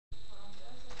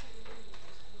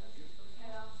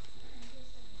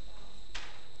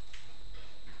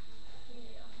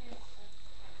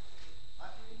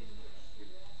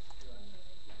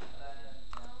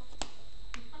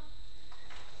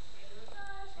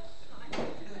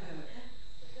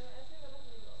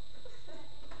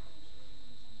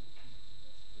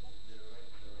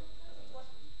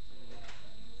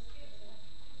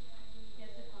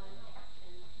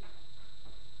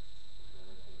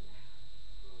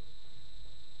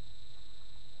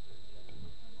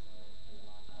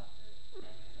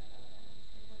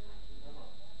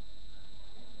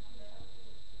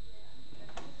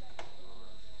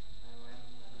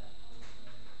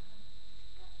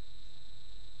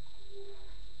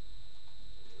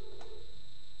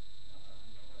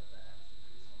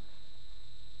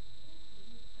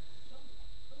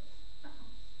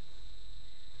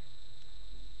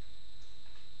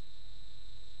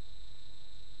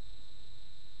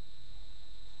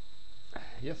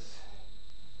Yes.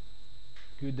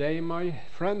 Good day, my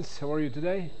friends. How are you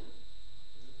today?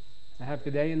 A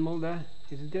happy day in Molde,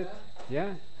 isn't it?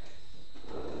 Yeah.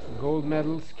 Gold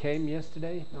medals came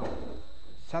yesterday. No,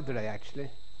 Saturday actually.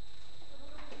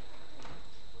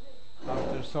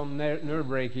 After some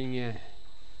nerve-breaking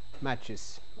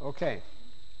matches. Okay.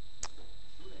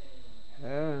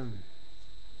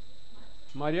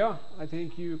 Maria, I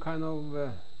think you kind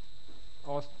of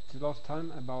asked last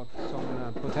time about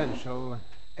some potential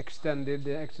extended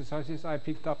exercises. I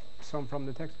picked up some from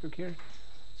the textbook here,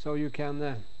 so you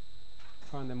can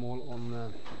find them all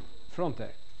on front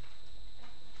there.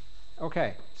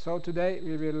 Okay, so today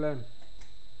we will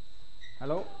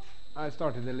hello, I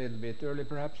started a little bit early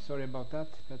perhaps, sorry about that,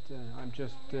 but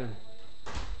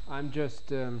I'm just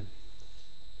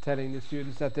telling the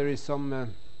students that there is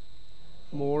some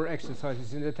more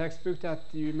exercises in the textbook that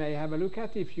you may have a look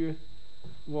at if you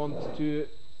want to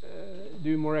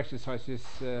do more exercises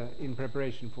in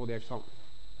preparation for the exam.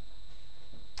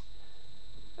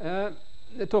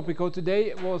 The topic of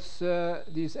today was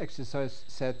this exercise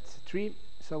set 3,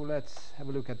 so let's have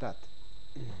a look at that.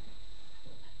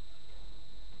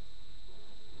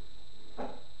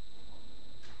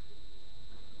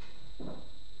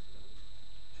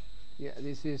 Yeah,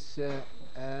 this is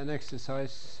an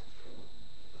exercise.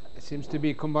 It seems to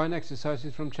be combined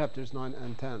exercises from chapters 9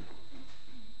 and 10.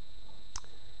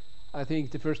 I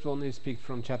think the first one is picked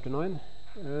from chapter 9.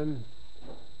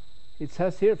 It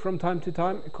says here, from time to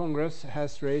time, Congress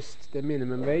has raised the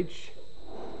minimum wage.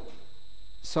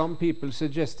 Some people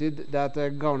suggested that a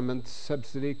government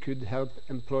subsidy could help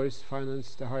employers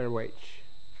finance the higher wage.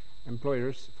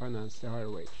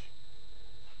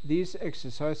 This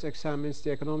exercise examines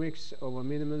the economics of a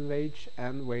minimum wage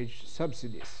and wage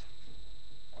subsidies.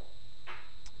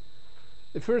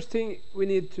 The first thing we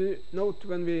need to note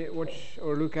when we watch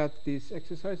or look at this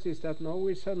exercise is that now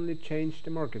we suddenly change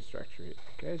the market structure here.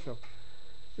 Okay, so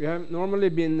we have normally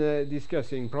been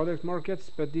discussing product markets,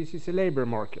 but this is a labor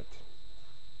market.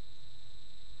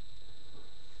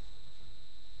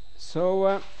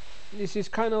 So this is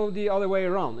kind of the other way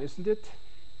around, isn't it?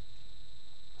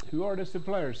 Who are the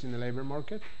suppliers in the labor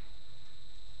market?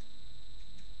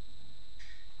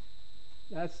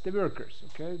 That's the workers.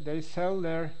 Okay, they sell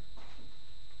their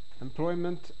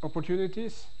employment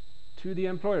opportunities to the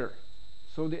employer.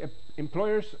 So the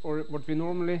employers, or what we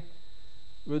normally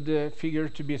would figure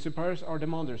to be suppliers, are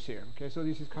demanders here. Okay, so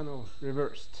this is kind of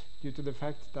reversed due to the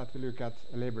fact that we look at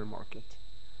a labor market.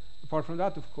 Apart from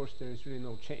that, of course, there is really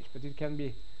no change, but it can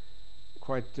be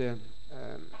quite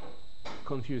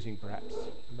confusing perhaps.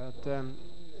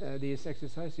 But this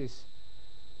exercise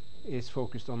is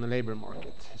focused on the labor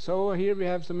market. So here we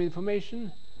have some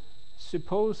information.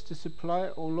 Suppose the supply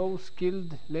of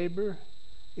low-skilled labor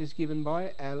is given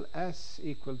by LS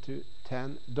equal to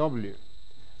 10W,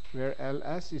 where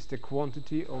LS is the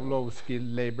quantity of low-skilled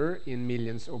labor in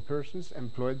millions of persons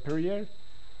employed per year,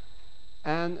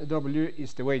 and W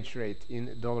is the wage rate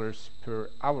in dollars per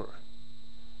hour.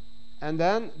 And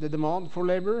then the demand for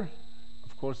labor,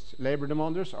 of course, labor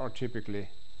demanders are typically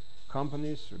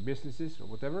companies or businesses or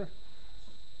whatever,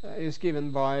 is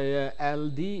given by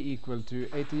LD equal to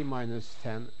 80 minus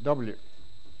 10W.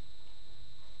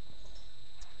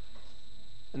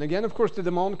 And again, of course, the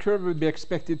demand curve would be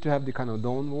expected to have the kind of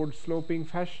downward sloping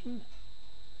fashion.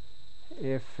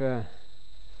 If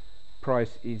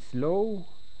price is low,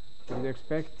 you would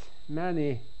expect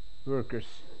many workers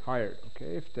hired.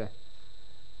 Okay, if the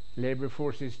labor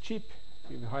force is cheap,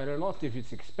 you hire a lot. If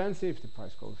it's expensive, the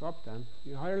price goes up, then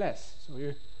you hire less. So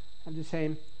you have the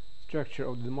same structure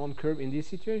of the demand curve in this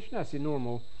situation as in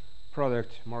normal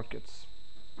product markets.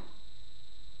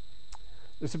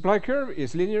 The supply curve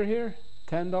is linear here,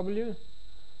 10W,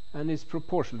 and is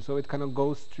proportional, so it kind of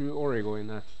goes through origo in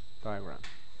a diagram.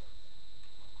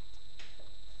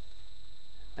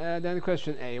 Then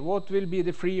question A, what will be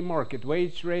the free market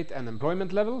wage rate and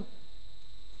employment level?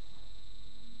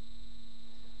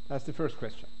 That's the first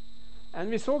question. And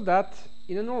we solve that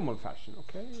in a normal fashion,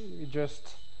 okay? We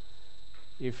just,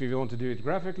 if we want to do it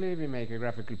graphically, we make a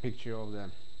graphical picture of the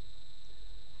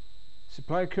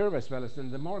supply curve as well as the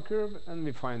demand curve, and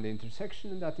we find the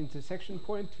intersection, and that intersection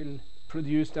point will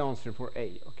produce the answer for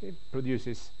A. Okay,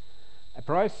 produces a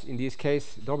price, in this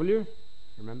case W.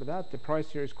 Remember that the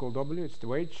price here is called W, it's the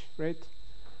wage rate,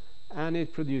 and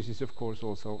it produces, of course,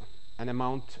 also an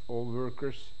amount of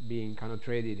workers being kind of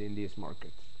traded in this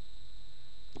market,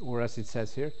 or as it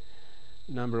says here,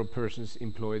 number of persons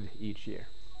employed each year.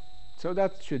 So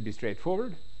that should be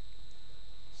straightforward.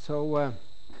 So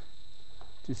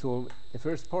to solve the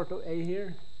first part of A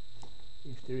here,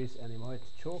 if there is any white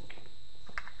chalk,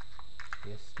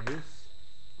 yes there is,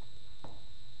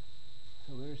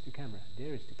 camera?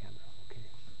 There is the camera.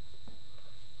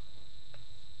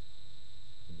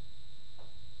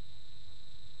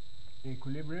 Okay.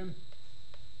 Equilibrium.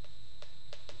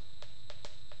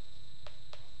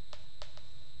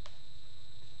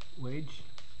 Wage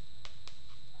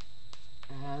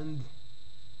and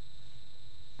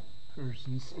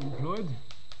persons employed.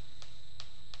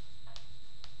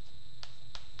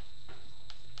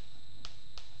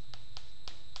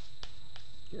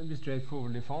 Can be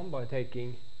straightforwardly found by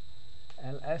taking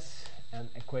LS and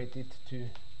equate it to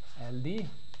LD,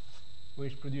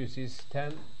 which produces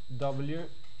 10W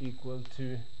equal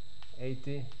to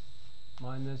 80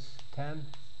 minus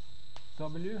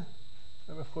 10W.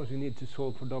 And of course we need to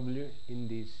solve for W in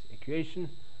this equation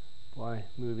by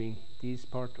moving this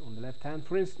part on the left hand,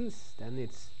 for instance. Then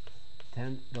it's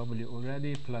 10W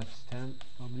already plus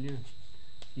 10W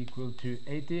equal to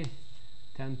 80.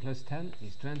 10 plus 10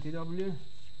 is 20W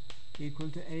equal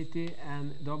to 80,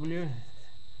 and W,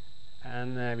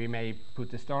 and we may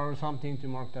put a star or something to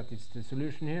mark that it's the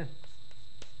solution here,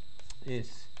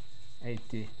 is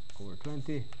 80 over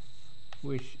 20,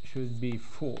 which should be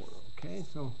 4. Okay,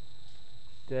 so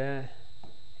the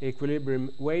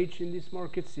equilibrium wage in these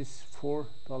markets is $4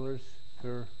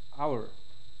 per hour.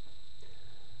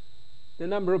 The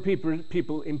number of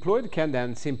people employed can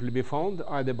then simply be found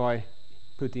either by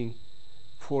putting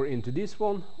 4 into this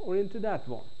one or into that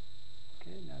one.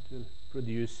 Okay, that will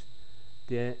produce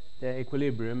the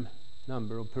equilibrium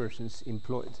number of persons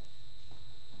employed.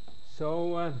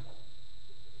 So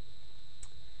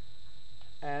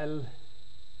L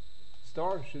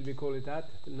star, should we call it that,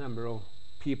 the number of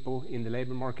people in the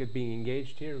labor market being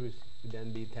engaged here, would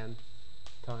then be 10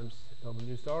 times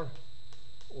W star,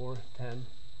 or 10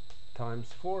 times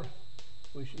 4,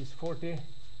 which is 40,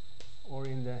 or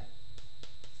in the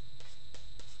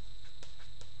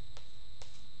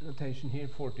notation here,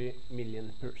 40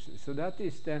 million persons. So that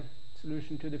is the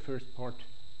solution to the first part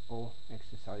of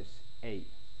exercise A.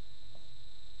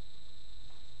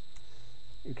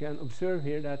 You can observe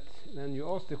here that when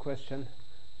you ask the question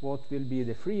what will be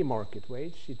the free market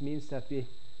wage, it means that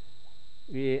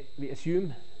we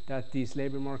assume that this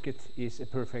labor market is a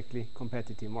perfectly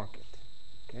competitive market.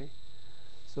 Okay,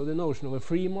 so the notion of a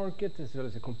free market as well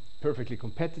as a perfectly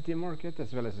competitive market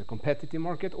as well as a competitive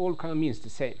market all kind of means the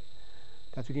same,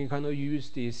 that we can kind of use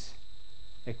this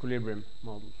equilibrium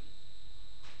model.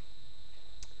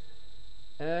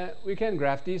 We can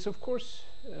graph these, of course.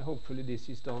 Hopefully this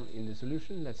is done in the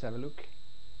solution. Let's have a look.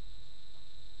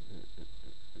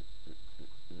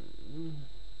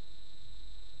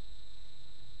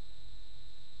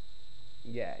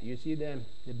 Yeah, you see the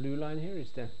blue line here is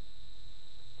the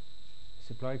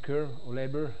supply curve of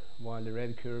labor, while the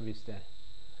red curve is the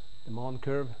demand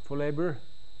curve for labor,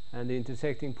 and the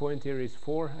intersecting point here is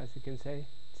 4, as you can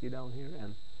see down here,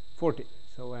 and 40.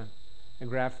 So a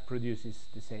graph produces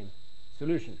the same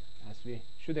solution as we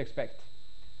should expect.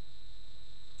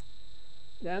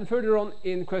 Then further on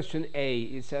in question A,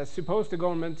 it says, suppose the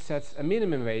government sets a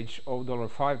minimum wage of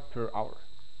 $5 per hour.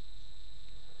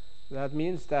 That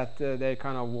means that they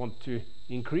kind of want to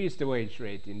increase the wage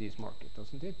rate in this market,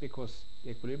 doesn't it? Because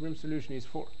the equilibrium solution is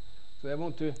 4. So they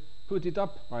want to put it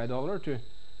up by $1 to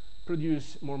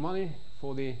produce more money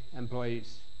for the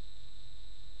employees.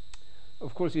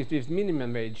 Of course, if this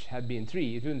minimum wage had been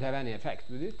 3, it wouldn't have any effect,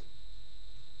 would it?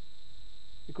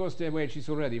 Because the wage is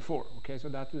already 4, okay, so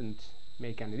that wouldn't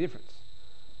make any difference.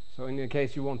 So in the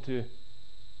case you want to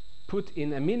put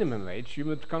in a minimum wage, you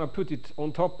would kind of put it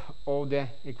on top of the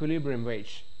equilibrium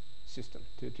wage system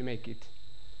to make it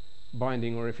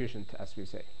binding or efficient, as we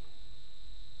say.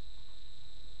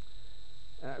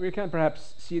 We can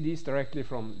perhaps see this directly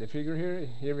from the figure here.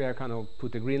 Here we have kind of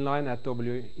put a green line at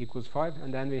W equals 5,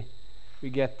 and then we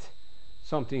get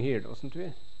something here, doesn't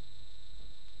we?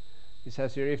 It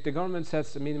says here, if the government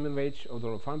sets a minimum wage of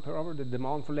 $5 per hour, the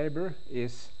demand for labor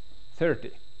is 30.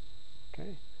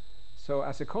 Okay, so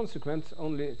as a consequence,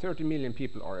 only 30 million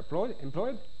people are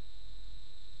employed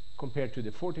compared to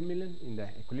the 40 million in the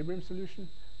equilibrium solution.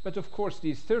 But of course,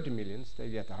 these 30 millions, they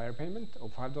get a higher payment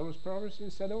of $5 per hour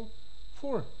instead of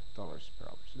 $4 per hour.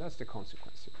 So that's the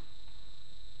consequence here.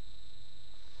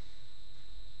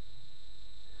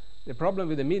 The problem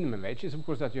with the minimum wage is, of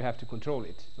course, that you have to control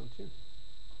it, don't you?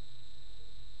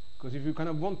 Because if you kind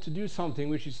of want to do something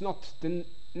which is not the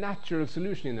natural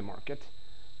solution in the market,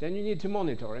 then you need to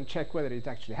monitor and check whether it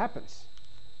actually happens.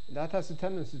 That has a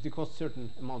tendency to cost a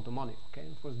certain amount of money. Okay,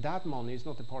 of course, that money is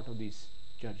not a part of this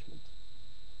judgment.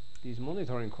 These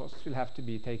monitoring costs will have to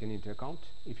be taken into account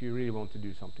if you really want to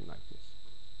do something like this.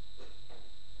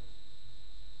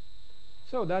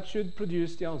 So that should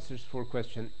produce the answers for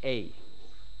question A.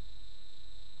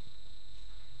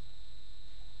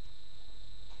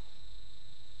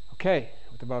 Okay,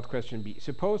 what about question B?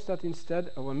 Suppose that instead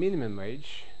of a minimum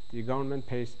wage, the government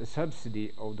pays a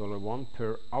subsidy of $1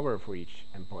 per hour for each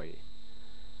employee.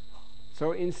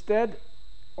 So instead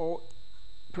of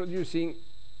producing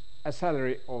a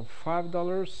salary of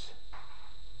 $5,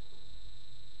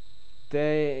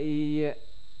 they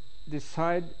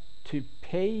decide to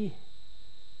pay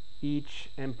each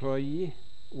employee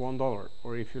 $1,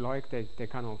 or if you like, they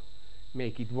kind of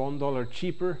make it $1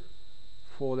 cheaper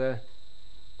for the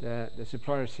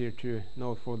suppliers here to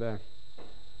note for the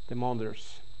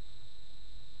demanders.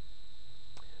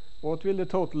 What will the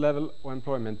total level of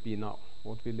employment be now?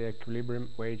 What will the equilibrium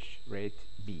wage rate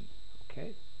be?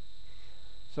 Okay.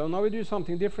 So now we do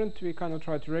something different. We kind of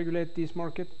try to regulate this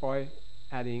market by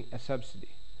adding a subsidy,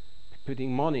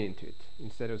 putting money into it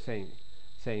instead of saying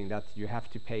that you have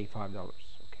to pay $5. Okay,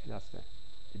 that's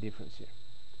the difference here.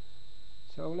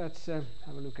 So let's have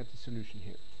a look at the solution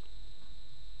here.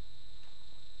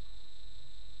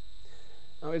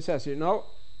 Now it says here, now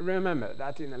remember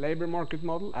that in a labor market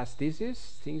model, as this is,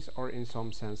 things are in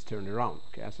some sense turned around.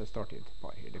 Okay, as I started by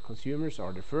here, the consumers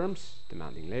are the firms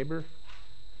demanding labor,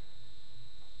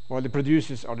 while the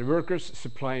producers are the workers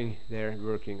supplying their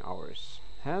working hours.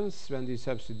 Hence, when the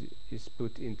subsidy is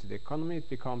put into the economy, it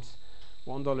becomes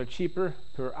 $1 cheaper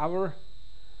per hour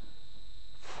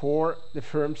for the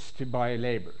firms to buy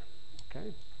labor.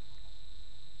 Okay,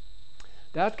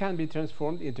 that can be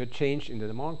transformed into a change in the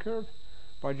demand curve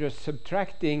by just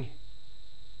subtracting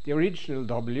the original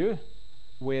W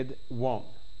with 1.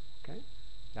 Okay,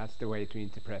 that's the way to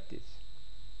interpret this.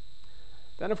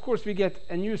 Then of course we get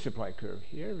a new supply curve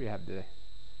here. We have the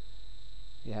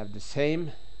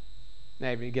same.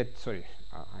 No, we get, sorry,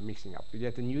 I'm mixing up. We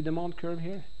get a new demand curve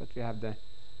here, but we have the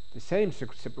same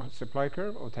supply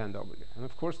curve of 10W. And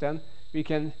of course then we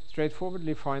can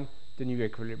straightforwardly find the new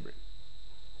equilibrium.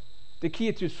 The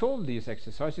key to solve these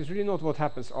exercises is really not what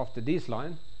happens after this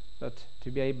line, but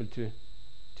to be able to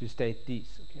state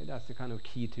these. Okay, that's the kind of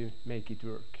key to make it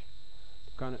work.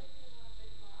 Kind of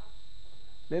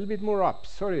little bit more up.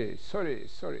 Sorry.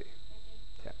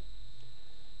 Yeah.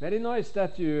 Very nice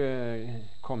that you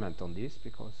comment on this,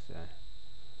 because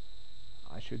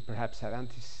I should perhaps have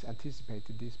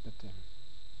anticipated this. But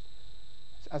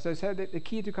as I said, the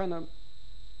key to kind of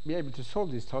be able to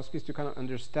solve this task is to kind of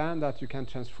understand that you can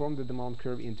transform the demand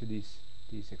curve into this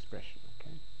expression.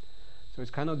 Okay, so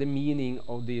it's kind of the meaning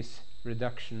of this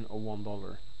reduction of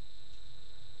 $1.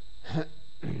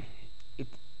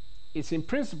 It's in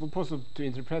principle possible to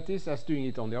interpret this as doing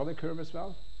it on the other curve as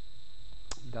well.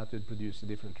 That would produce a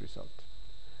different result.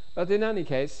 But in any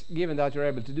case, given that you're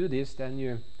able to do this, then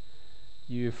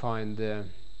you find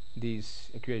this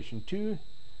equation 2,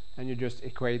 and you just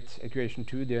equate equation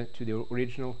 2 to the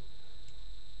original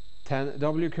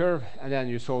 10W curve, and then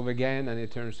you solve again, and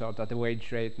it turns out that the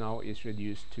wage rate now is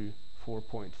reduced to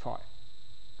 4.5.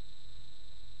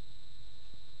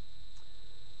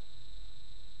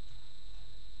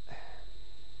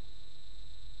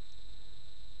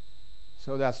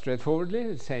 So that's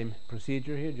straightforwardly the same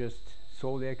procedure here. Just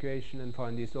solve the equation and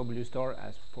find this W star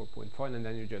as 4.5, and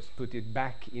then you just put it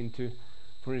back into,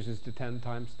 for instance, the 10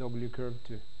 times W curve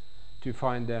to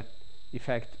find the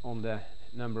effect on the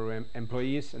number of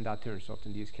employees, and that turns out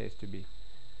in this case to be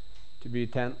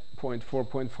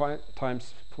 10.4.5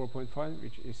 times 4.5,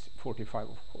 which is 45,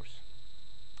 of course.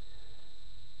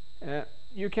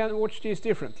 You can watch this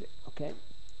differently. Okay,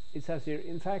 it says here,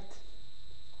 in fact,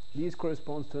 this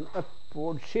corresponds to an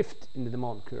upward shift in the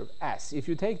demand curve, as if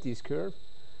you take this curve,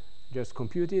 just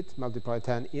compute it, multiply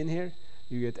 10 in here,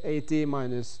 you get 80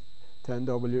 minus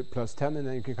 10W plus 10, and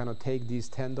then you can kind of take these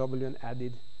 10W and add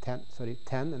it 10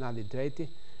 and add it to 80,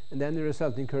 and then the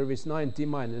resulting curve is 90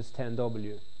 minus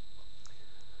 10W.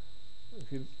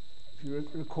 If you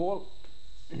recall,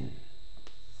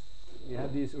 we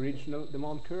had this original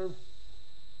demand curve.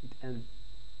 It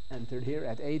entered here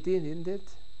at 80, didn't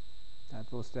it? That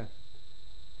was the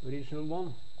original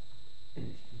one.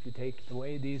 If you take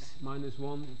away this minus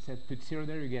 1, it said put 0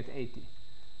 there, you get 80.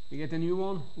 You get a new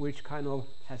one which kind of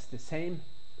has the same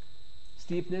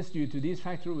steepness due to this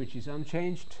factor, which is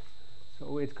unchanged.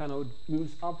 So it kind of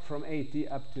moves up from 80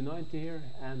 up to 90 here,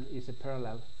 and is a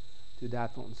parallel to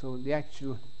that one. So the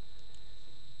actual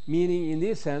meaning in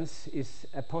this sense is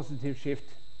a positive shift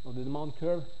of the demand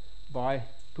curve by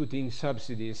putting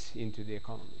subsidies into the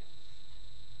economy.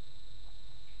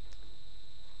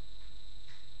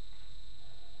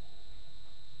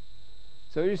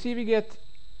 So you see we get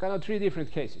kind of 3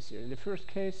 different cases here. In the first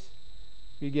case,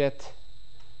 we get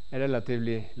a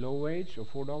relatively low wage of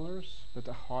 $4, but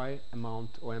a high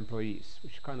amount of employees,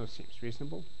 which kind of seems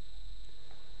reasonable.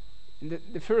 And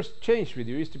the first change we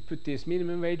do is to put this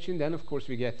minimum wage in. Then of course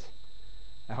we get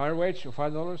a higher wage of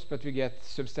 $5, but we get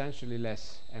substantially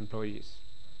less employees.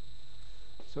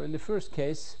 So in the first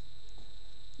case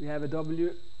we have a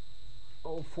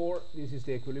W04, this is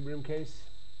the equilibrium case,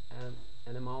 and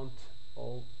an amount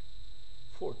of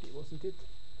 40, wasn't it?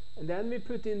 And then we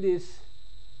put in this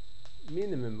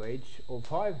minimum wage of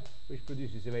 5, which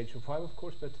produces a wage of 5 of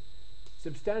course, but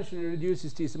substantially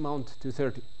reduces this amount to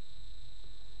 30.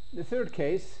 The third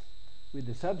case, with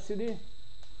the subsidy,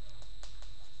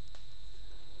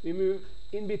 we move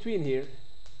in between here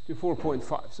to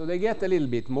 4.5. So they get a little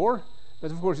bit more,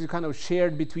 but of course it's kind of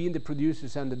shared between the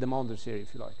producers and the demanders here,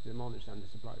 if you like, the demanders and the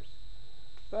suppliers.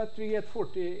 But we get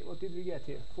 40, what did we get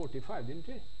here? 45, didn't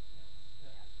we?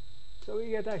 So we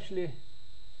get actually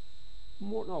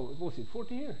more, no, was it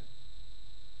 40 here?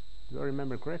 Do I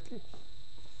remember correctly?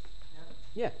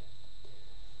 Yeah.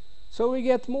 So we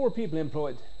get more people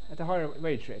employed at a higher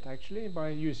wage rate actually by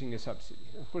using a subsidy.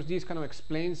 Of course this kind of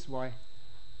explains why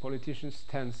politicians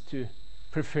tend to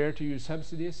prefer to use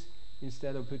subsidies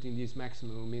instead of putting these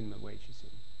maximum or minimum wages in.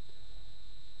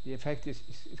 The effect is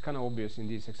kind of obvious in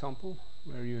this example,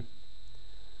 where you,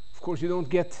 of course you don't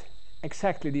get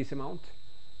exactly this amount,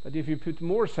 but if you put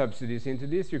more subsidies into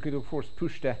this, you could of course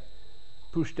push the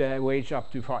wage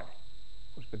up to 5.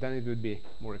 But then it would be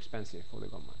more expensive for the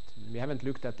government. We haven't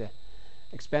looked at the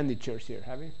expenditures here,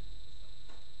 have we?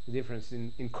 The difference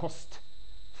in cost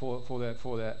for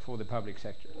the public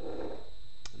sector.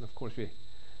 And of course we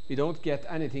don't get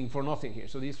anything for nothing here,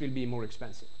 so this will be more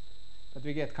expensive. But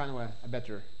we get kind of a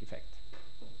better effect.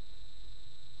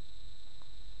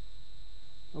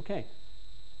 Okay.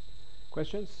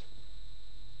 Questions?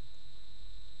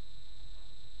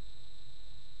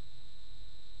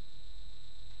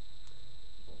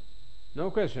 No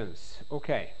questions.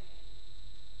 Okay.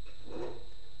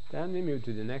 Then we move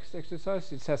to the next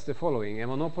exercise. It says the following: a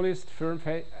monopolist firm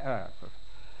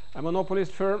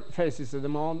faces a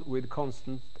demand with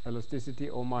constant elasticity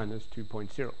of minus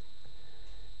 2.0.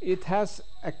 It has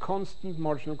a constant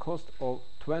marginal cost of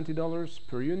 $20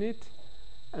 per unit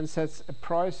and sets a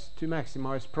price to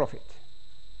maximize profit.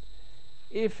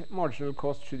 If marginal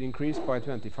cost should increase by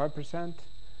 25%,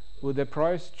 would the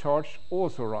price charged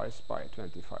also rise by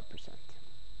 25%?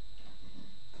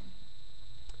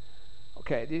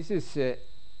 Okay, this is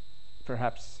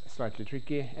perhaps a slightly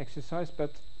tricky exercise,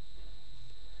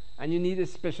 and you need a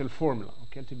special formula,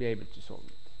 okay, to be able to solve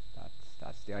it.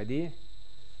 That's the idea.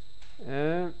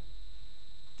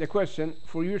 The question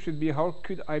for you should be, how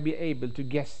could I be able to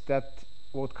guess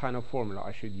what kind of formula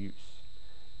I should use?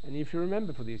 And if you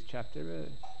remember for this chapter,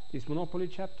 this monopoly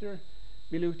chapter,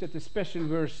 we looked at the special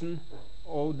version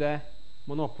of the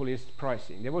monopolist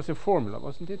pricing. There was a formula,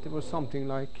 wasn't it? There was something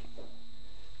like,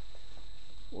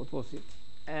 what was it?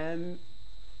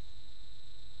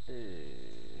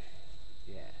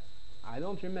 Yeah, I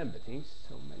don't remember things,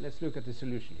 so let's look at the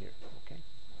solution here. Okay.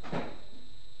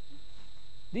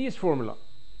 This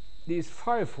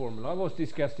 5 formula was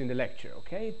discussed in the lecture.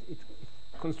 Okay, it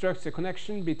constructs a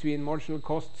connection between marginal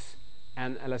costs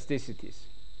and elasticities,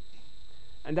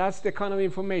 and that's the kind of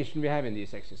information we have in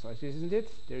these exercises, isn't it?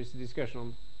 There is a discussion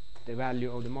on the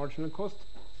value of the marginal cost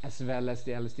as well as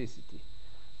the elasticity.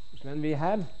 So when we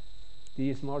have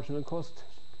these marginal cost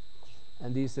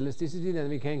and this elasticity, then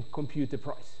we can compute the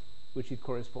price which it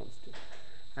corresponds to,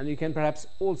 and we can perhaps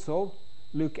also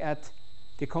look at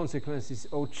the consequences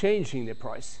of changing the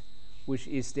price, which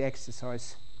is the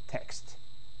exercise text.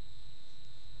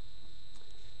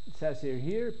 It says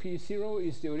here P0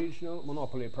 is the original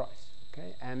monopoly price.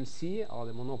 Okay, MC are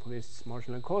the monopolist's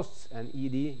marginal costs, and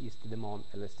ED is the demand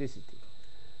elasticity.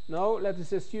 Now let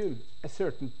us assume a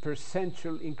certain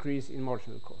percentual increase in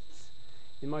marginal costs.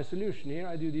 In my solution here,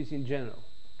 I do this in general.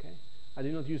 Okay, I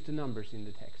do not use the numbers in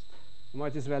the text. You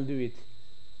might as well do it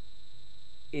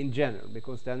in general,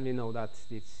 because then we know that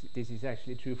this is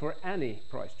actually true for any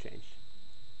price change.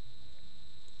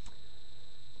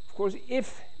 Of course,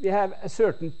 if we have a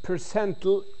certain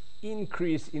percentual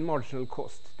increase in marginal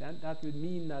cost, then that would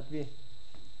mean that we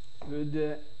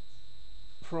would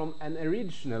from an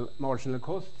original marginal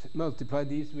cost multiply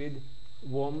this with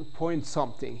 1 point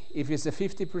something. If it's a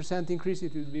 50% increase,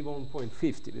 it would be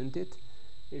 1.50, wouldn't it?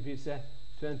 If it's a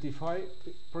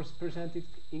 25%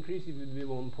 increase, it would be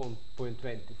 1.25.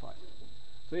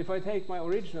 So if I take my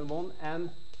original one and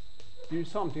do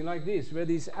something like this, where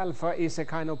this alpha is a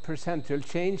kind of percentual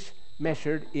change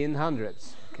measured in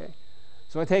hundreds. Okay,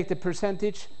 so I take the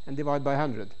percentage and divide by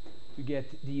 100 to get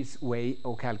this way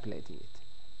of calculating it.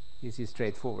 This is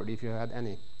straightforward if you had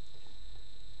any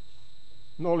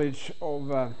knowledge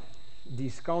of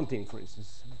discounting, for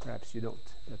instance. Perhaps you don't,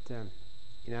 but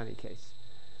in any case.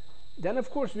 Then of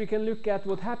course we can look at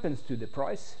what happens to the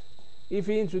price if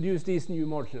we introduce this new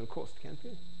marginal cost, can't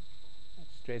we?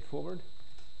 That's straightforward.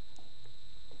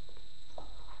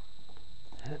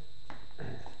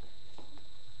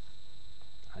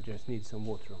 I just need some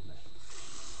water on there.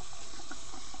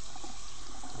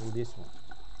 And this one.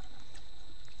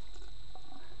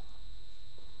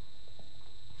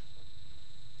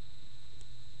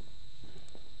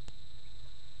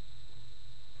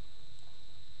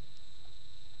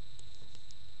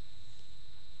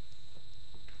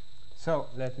 So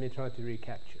let me try to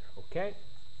recapture. Okay,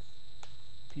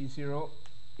 P0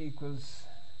 equals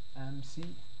MC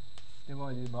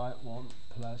divided by 1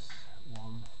 plus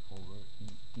 1 over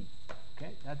ED.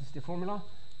 Okay, that is the formula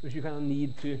which you kind of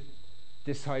need to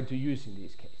decide to use in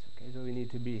this case. Okay, so we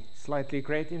need to be slightly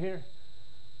creative here,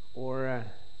 or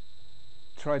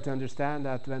try to understand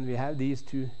that when we have these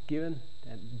two given,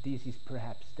 then this is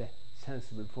perhaps the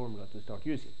sensible formula to start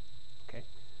using. Okay,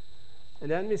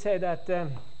 and then we say that the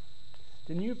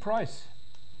new price,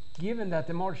 given that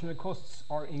the marginal costs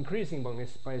are increasing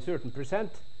by a certain percent,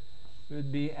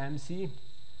 would be MC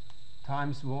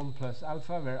times 1 plus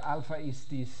alpha, where alpha is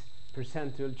this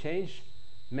percentual change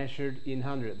measured in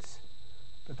hundreds.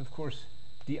 But of course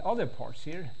the other parts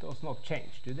here does not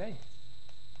change, do they?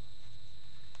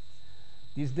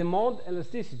 This demand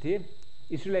elasticity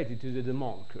is related to the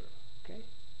demand curve. Okay,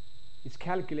 it's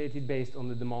calculated based on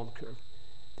the demand curve.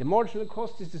 The marginal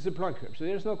cost is the supply curve, so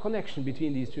there's no connection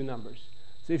between these two numbers.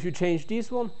 So if you change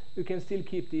this one, you can still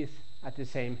keep this at the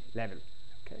same level.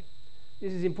 Okay,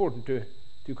 this is important to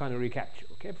kind of recapture.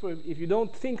 Okay, if you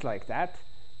don't think like that,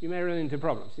 you may run into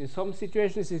problems. In some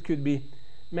situations it could be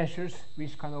measures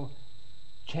which kind of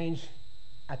change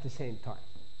at the same time.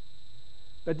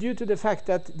 But due to the fact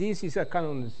that this is a kind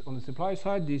of on the supply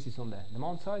side, this is on the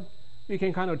demand side, we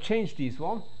can kind of change this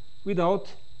one without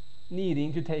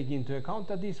needing to take into account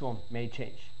that this one may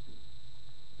change.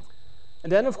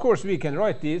 And then of course we can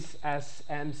write this as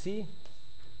MC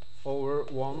over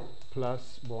 1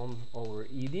 plus 1 over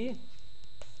ED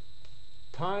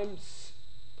times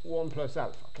 1 plus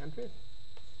alpha, can't we?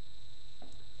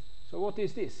 So what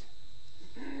is this?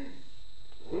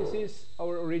 This is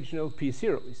our original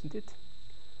P0, isn't it?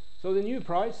 So the new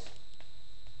price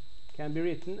can be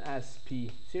written as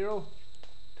P0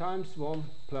 times 1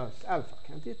 plus alpha,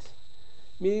 can't it?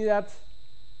 Meaning that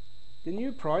the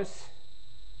new price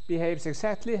behaves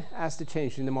exactly as the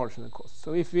change in the marginal cost.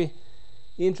 So if we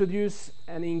introduce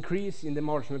an increase in the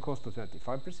marginal cost of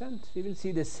 25%, we will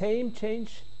see the same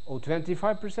change of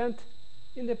 25%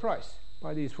 in the price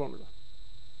by this formula.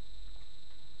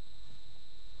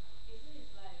 Isn't it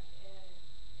like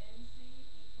MC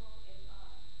equal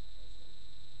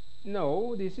MR?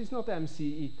 No, this is not MC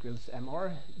equals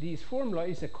MR. This formula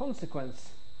is a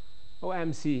consequence of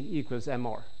MC equals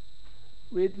MR.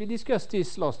 We discussed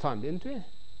this last time, didn't we?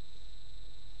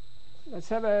 Let's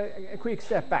have a quick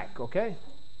step back, okay?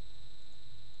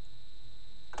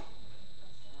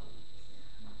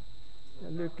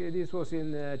 And look, this was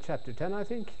in chapter 10, I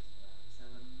think.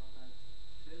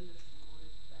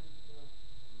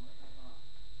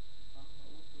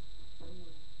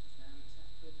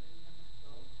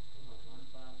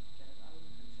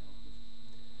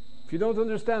 If you don't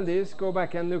understand this, go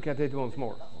back and look at it once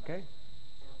more, okay?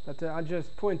 But I'll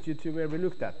just point you to where we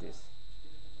looked at this.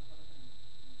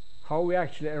 How we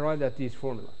actually arrived at this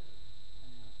formula.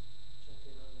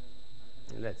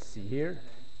 And let's see here.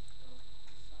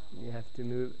 We have to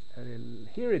move a little.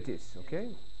 Here it is, okay?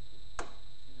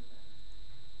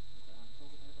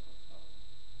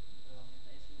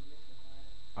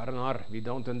 Arnar, we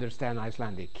don't understand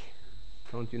Icelandic.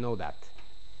 Don't you know that?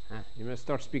 Huh? You must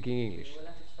start speaking English.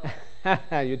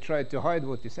 You tried to hide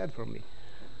what you said from me.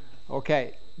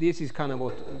 Okay, this is kind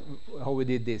of how we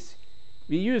did this.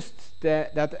 We used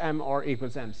that MR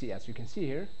equals MC, as you can see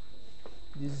here.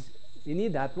 We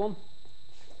need that one.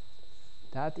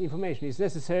 That information is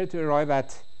necessary to arrive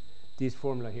at this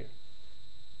formula here.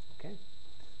 Okay,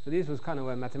 so this was kind of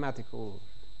a mathematical,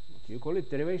 what do you call it,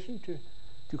 derivation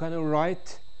to kind of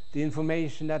write the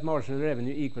information that marginal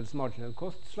revenue equals marginal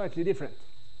cost slightly different.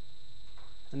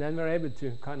 And then we're able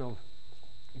to kind of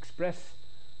express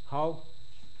how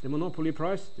the monopoly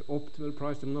price, the optimal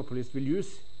price the monopolist will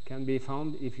use, can be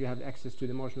found if you have access to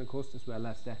the marginal cost as well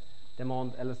as the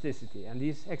demand elasticity. And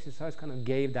this exercise kind of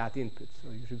gave that input. So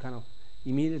you should kind of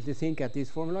immediately think at this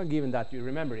formula, given that you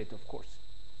remember it, of course.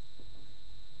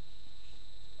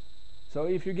 So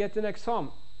if you get an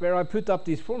exam where I put up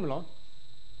this formula,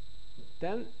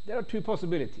 then there are two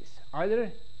possibilities.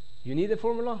 Either you need a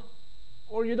formula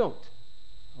or you don't.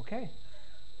 Okay?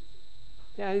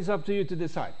 Yeah, it's up to you to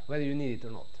decide whether you need it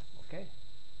or not. Okay.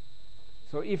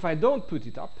 So if I don't put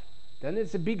it up, then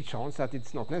it's a big chance that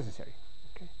it's not necessary.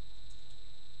 Okay.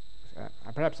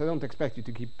 Perhaps I don't expect you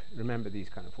to remember these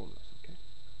kind of formulas. Okay.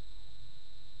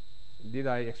 Did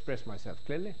I express myself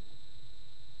clearly?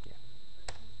 Yeah.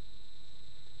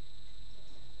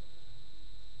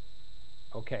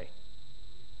 Okay.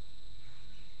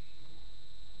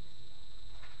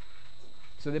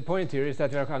 So the point here is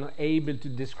that we are kind of able to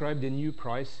describe the new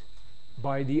price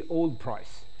by the old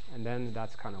price, and then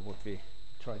that's kind of what we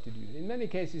try to do. In many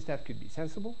cases that could be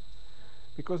sensible,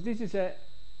 because this is a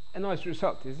nice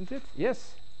result, isn't it?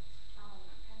 Yes?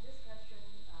 Can this question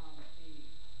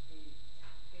be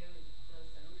give the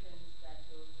solutions that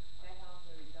to get out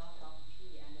the result of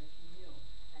P and P mu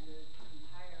and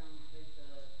compare them with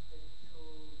the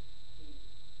two P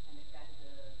and get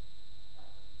the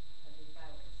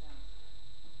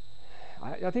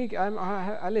 25%? I think I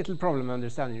have a little problem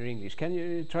understanding your English. Can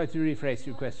you try to rephrase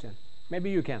your question? Maybe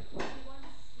you can. She wants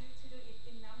you to do it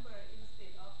in number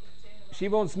instead of in general. She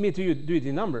wants me to do it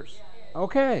in numbers. Yeah.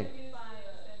 Okay. Use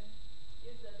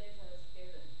the data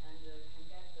given and can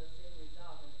get the same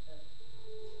result as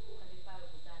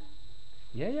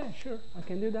 25%. Yeah, sure. I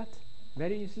can do that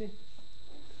very easily.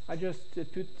 I just put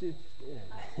it.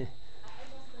 I just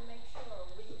make sure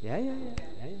we. Yeah.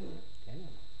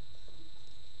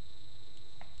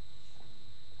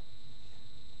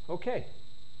 Okay.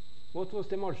 What was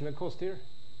the marginal cost here?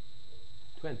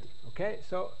 20. Okay,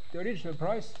 so the original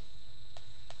price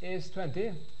is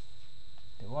 20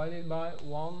 divided by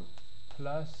 1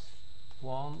 plus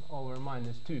 1 over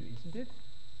minus 2, isn't it?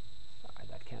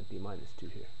 That can't be minus 2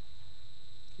 here.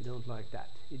 We don't like that.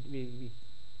 We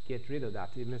get rid of that.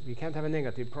 We can't have a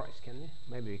negative price, can we?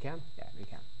 Maybe we can. Yeah, we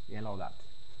can. We allow that.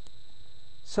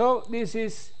 So this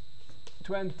is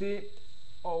 20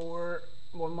 over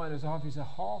 1 minus a half is a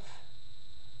half.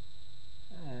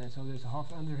 So there's a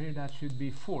half under here. That should be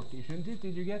 40, shouldn't it?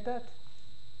 Did you get that?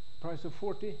 Price of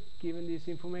 40 given this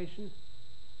information.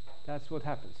 That's what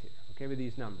happens here, okay, with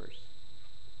these numbers.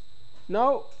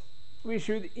 Now we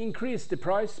should increase the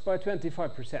price by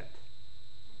 25%.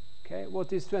 Okay,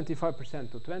 what is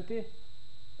 25% of 20?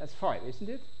 That's 5, isn't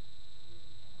it?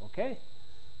 Okay,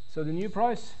 so the new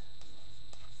price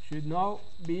should now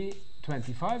be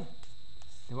 25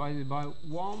 divided by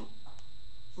 1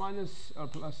 minus or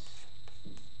plus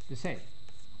the same.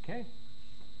 Okay,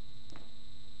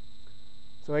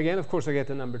 so again, of course, I get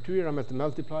the number 2 here. I'm going to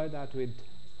multiply that with,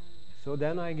 so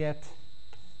then I get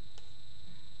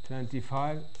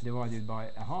 25 divided by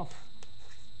a half,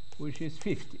 which is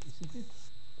 50, isn't it?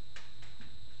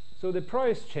 So the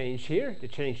price change here, the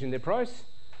change in the price,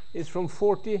 is from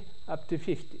 40 up to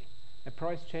 50, a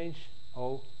price change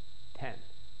of 10.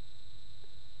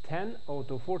 10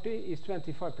 out of 40 is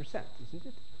 25%, isn't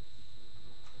it?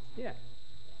 Yeah.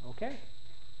 Okay.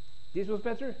 This was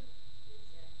better?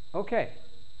 Okay.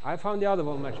 I found the other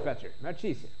one much better, much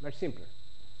easier, much simpler.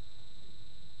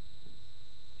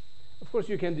 Of course,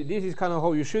 you can do this. Is kind of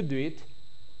how you should do it,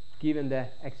 given the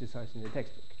exercise in the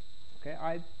textbook. Okay.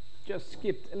 I just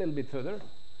skipped a little bit further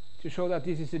to show that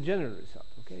this is a general result.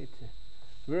 Okay. It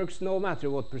works no matter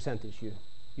what percentage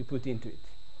you put into it.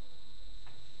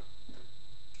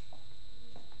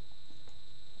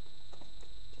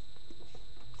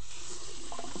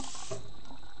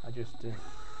 I just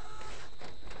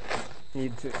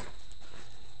need to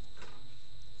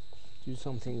do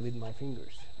something with my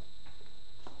fingers.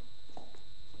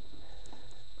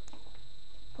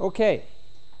 Okay,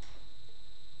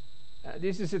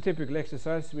 this is a typical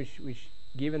exercise which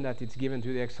given that it's given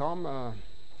to the exam,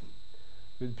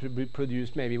 will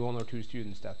produce maybe 1 or 2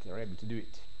 students that are able to do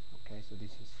it. Okay, so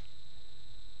this is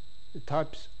the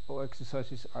types of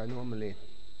exercises I normally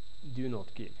do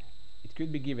not give. It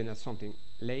could be given as something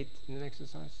late in an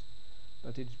exercise,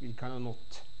 but it will kind of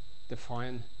not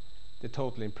define the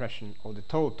total impression of the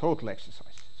total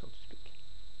exercise, so to speak.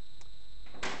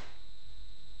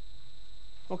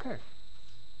 Okay.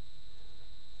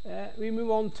 We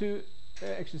move on to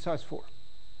exercise 4.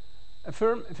 A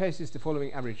firm faces the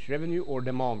following average revenue or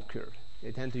demand curve.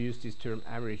 They tend to use this term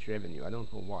average revenue. I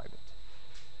don't know why,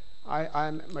 but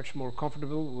I'm much more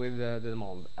comfortable with the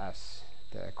demand as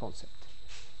the concept.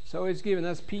 So it's given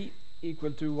as P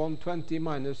equal to 120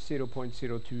 minus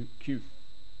 0.02 Q,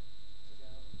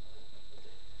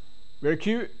 where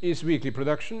Q is weekly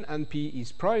production and P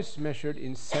is price measured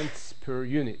in cents per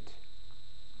unit.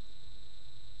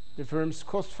 The firm's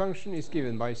cost function is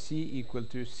given by C equal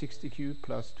to 60Q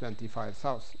plus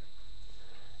 25,000.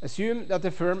 Assume that the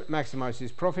firm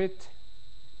maximizes profits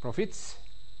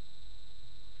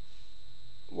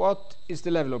what is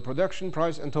the level of production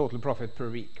price and total profit per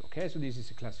week? Okay, so this is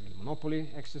a classical monopoly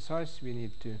exercise. We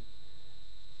need to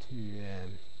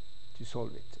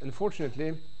solve it.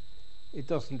 Unfortunately, it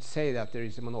doesn't say that there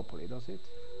is a monopoly, does it?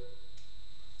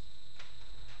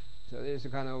 So there's a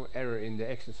kind of error in the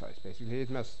exercise. Basically,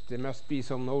 there must be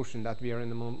some notion that we are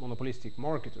in a monopolistic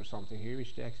market or something here,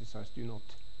 which the exercise do not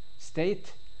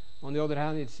state. On the other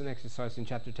hand, it's an exercise in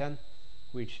chapter 10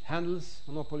 which handles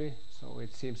monopoly, so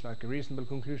it seems like a reasonable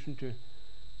conclusion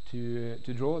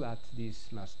to draw that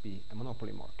this must be a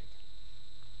monopoly market.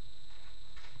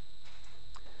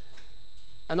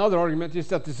 Another argument is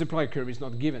that the supply curve is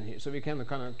not given here, so we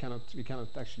cannot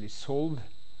actually solve,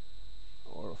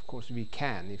 or of course we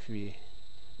can if we,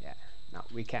 no,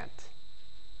 we can't.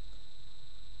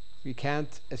 We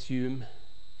can't assume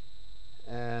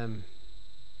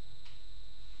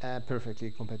a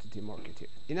perfectly competitive market here.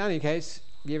 In any case,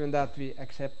 given that we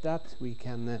accept that, we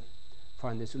can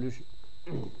find a solution.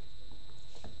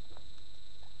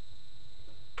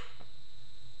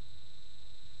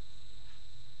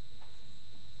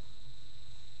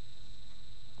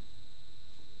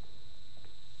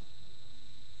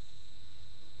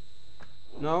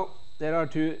 Now, there are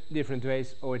two different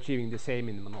ways of achieving the same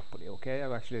in the monopoly. Okay,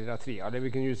 actually there are three. Either we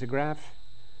can use a graph,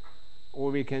 or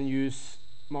we can use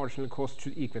marginal cost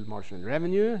should equal marginal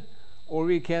revenue, or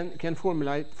we can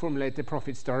formulate the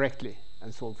profits directly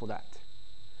and solve for that.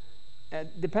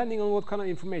 Depending on what kind of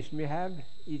information we have,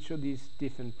 each of these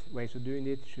different ways of doing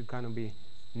it should kind of be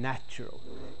natural.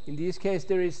 In this case,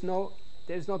 there is not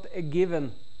a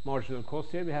given marginal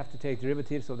cost here. We have to take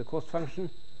derivatives of the cost function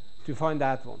to find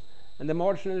that one. And the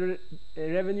marginal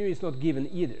revenue is not given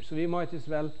either, so we might as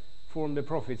well form the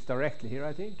profits directly here,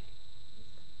 I think.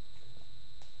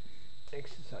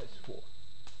 Exercise 4.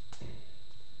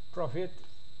 Profit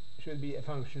should be a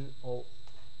function of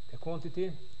the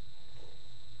quantity,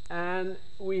 and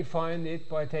we find it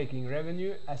by taking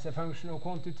revenue as a function of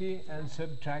quantity and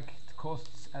subtract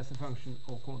costs as a function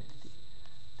of quantity.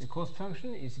 The cost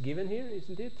function is given here,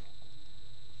 isn't it?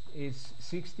 It's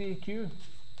 60Q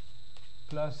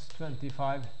plus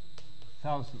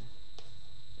 25,000.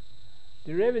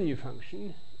 The revenue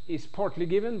function is partly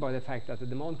given by the fact that the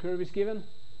demand curve is given.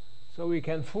 So we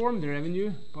can form the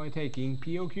revenue by taking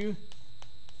POQ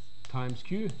times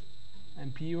Q,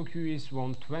 and POQ is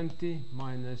 120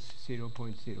 minus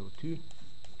 0.02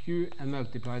 Q, and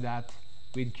multiply that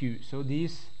with Q. So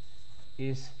this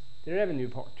is the revenue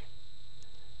part.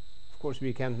 Of course,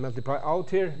 we can multiply out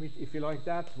here, if you like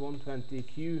that, 120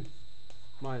 Q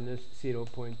minus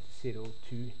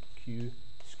 0.02 Q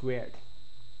squared.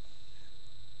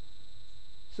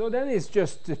 So then it's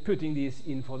just putting this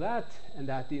in for that, and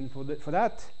that in for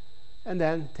that, and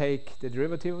then take the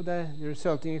derivative of the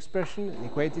resulting expression and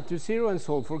equate it to 0 and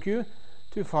solve for Q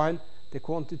to find the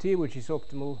quantity which is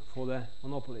optimal for the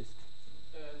monopolist.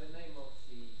 The name of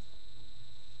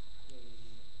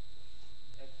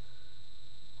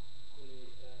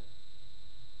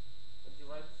what you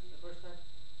write the first time?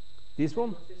 This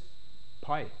one? This?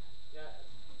 Pi. Yeah,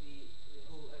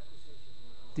 the whole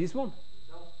accusation. This one?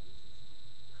 No.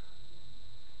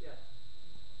 Yeah.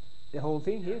 The whole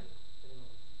thing here?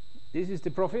 This is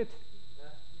the profit,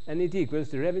 and it equals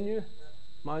the revenue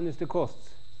minus the costs.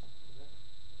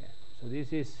 Yeah. So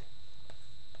this is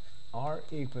R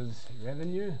equals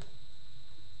revenue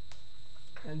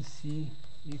and C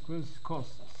equals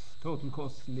costs, total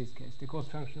costs in this case, the cost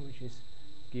function which is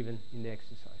given in the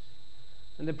exercise.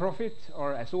 And the profit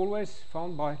are, as always,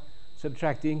 found by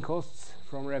subtracting costs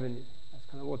from revenue. That's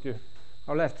kind of what you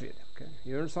are left with. Okay?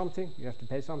 You earn something, you have to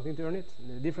pay something to earn it,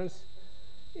 and the difference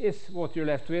is what you're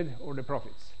left with, or the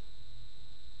profits.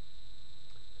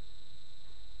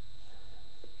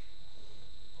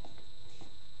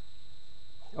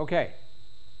 Okay.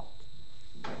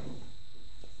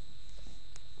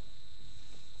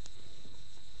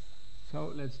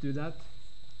 So let's do that.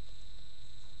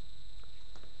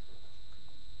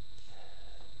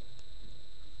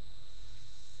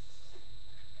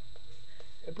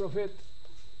 A profit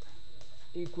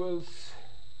equals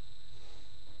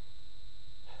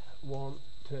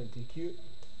 120Q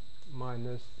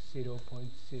minus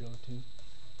 0.02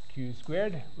 Q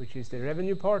squared, which is the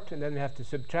revenue part, and then we have to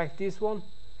subtract this one,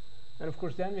 and of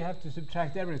course then we have to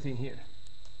subtract everything here,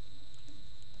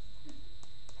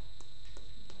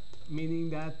 meaning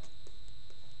that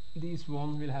this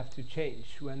one will have to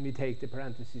change when we take the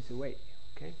parentheses away.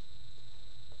 Okay,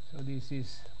 so this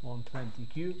is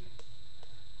 120Q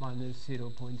minus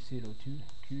 0.02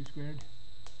 Q squared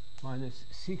minus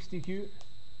 60Q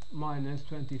minus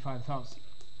 25,000.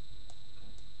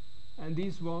 And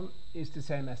this one is the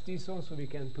same as this one, so we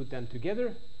can put them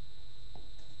together.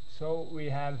 So we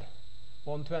have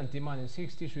 120 minus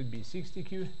 60 should be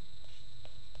 60q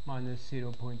minus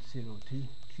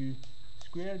 0.02q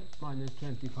squared minus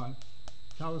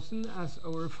 25,000 as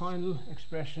our final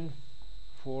expression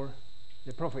for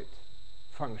the profit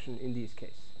function in this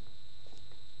case.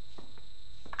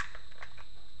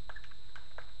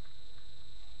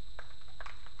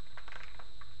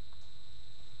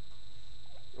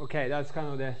 Okay, that's kind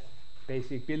of the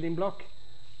basic building block.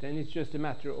 Then it's just a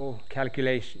matter of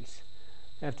calculations.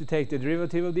 I have to take the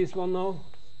derivative of this one now.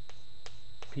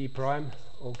 P prime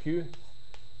of q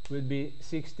would be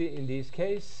 60 in this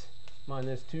case,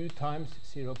 minus 2 times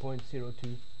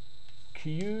 0.02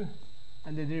 q,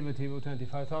 and the derivative of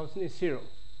 25,000 is 0.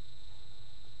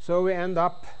 So we end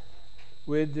up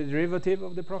with the derivative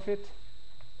of the profit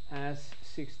as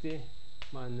 60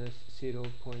 minus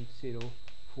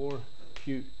 0.04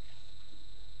 q.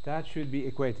 That should be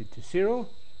equated to 0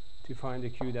 to find the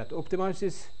q that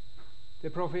optimizes the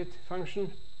profit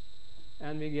function,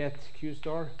 and we get q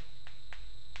star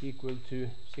equal to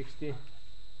 60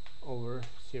 over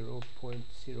 0.04,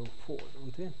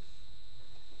 don't we?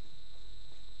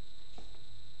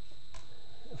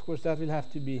 Of course, that will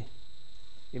have to be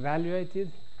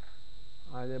evaluated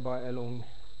either by a long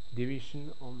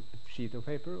division on a sheet of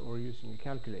paper or using a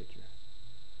calculator.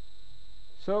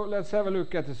 So let's have a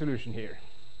look at the solution here.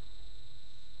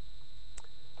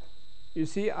 You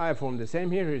see, I formed the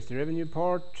same here. Here's the revenue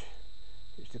part,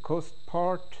 here's the cost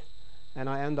part, and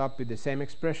I end up with the same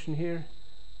expression here.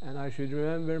 And I should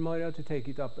remember, Maria, to take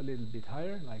it up a little bit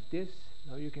higher, like this.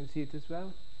 Now you can see it as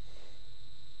well.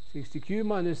 60q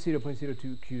minus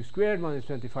 0.02q squared minus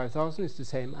 25,000 is the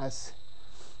same as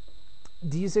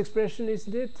this expression,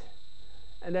 isn't it?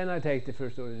 And then I take the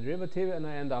first order derivative, and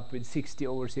I end up with 60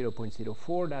 over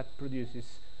 0.04. That produces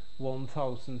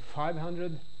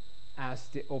 1,500 as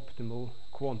the optimal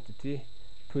quantity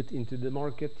put into the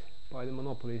market by the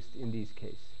monopolist in this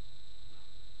case.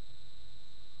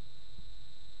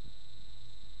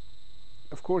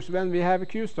 Of course, when we have a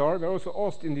Q star, we're also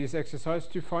asked in this exercise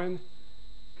to find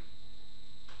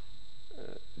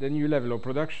the new level of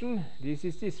production. This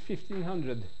is this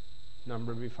 1500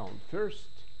 number we found first,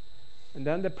 and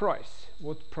then the price.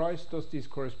 What price does this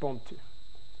correspond to?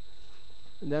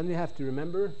 And then we have to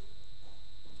remember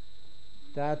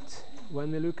that when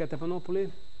we look at the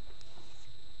monopoly,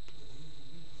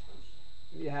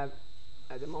 we have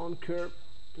a demand curve,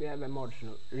 we have a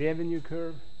marginal revenue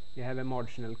curve, we have a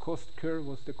marginal cost curve.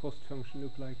 What's the cost function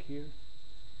look like here?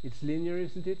 It's linear,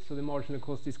 isn't it? So the marginal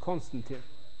cost is constant here.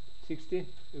 60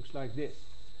 looks like this.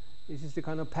 This is the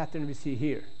kind of pattern we see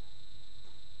here.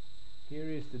 Here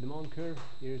is the demand curve,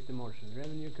 here is the marginal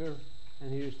revenue curve,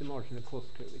 and here is the marginal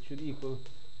cost curve. It should equal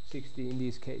 60 in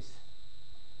this case.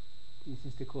 This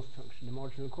is the cost function. The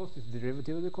marginal cost is the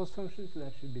derivative of the cost function, so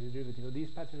that should be the derivative of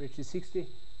this pattern, which is 60.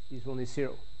 This one is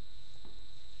 0.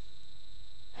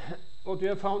 What we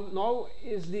have found now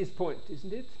is this point,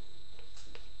 isn't it?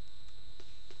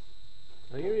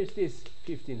 Now here is this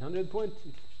 1500 point.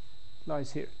 It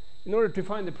lies here. In order to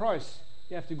find the price,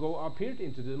 you have to go up here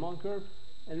into the demand curve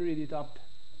and read it up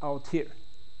out here.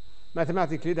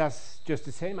 Mathematically, that's just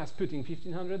the same as putting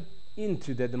 1500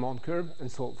 into the demand curve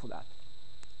and solve for that.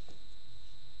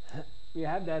 We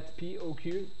have that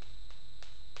POQ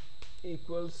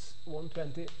equals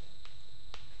 120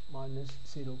 minus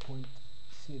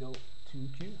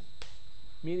 0.02Q,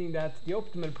 meaning that the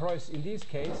optimal price in this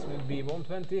case will be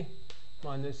 120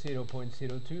 minus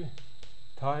 0.02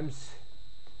 times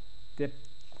the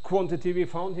quantity we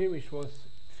found here, which was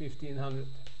 1500.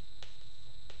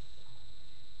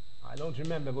 I don't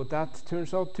remember what that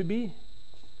turns out to be,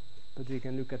 but we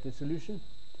can look at the solution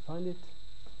to find it.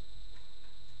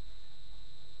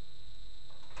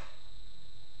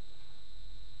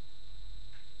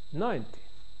 $90.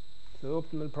 So the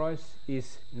optimal price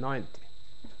is 90.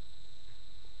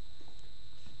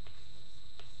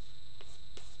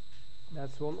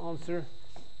 That's one answer.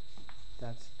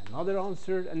 That's another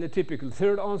answer. And the typical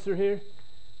third answer here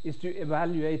is to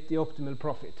evaluate the optimal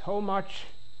profit. How much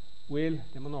will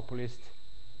the monopolist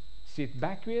sit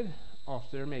back with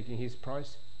after making his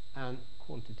price and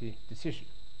quantity decision?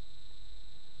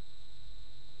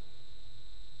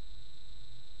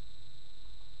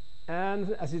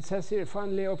 And as it says here,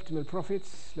 finally optimal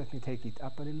profits. Let me take it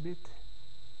up a little bit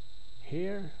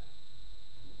here.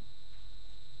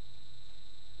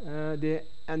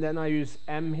 And then I use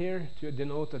M here to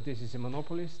denote that this is a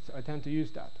monopolist. I tend to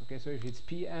use that. Okay, so if it's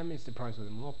PM, it's the price of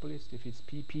the monopolist. If it's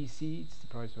PPC, it's the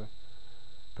price of a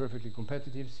perfectly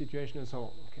competitive situation, and so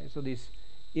on. Okay, so these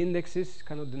indexes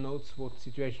kind of denotes what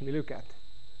situation we look at.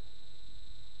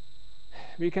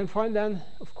 We can find then,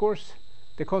 of course,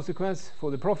 the consequence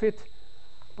for the profit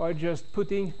by just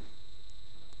putting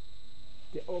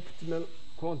the optimal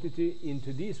quantity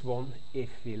into this one if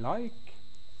we like,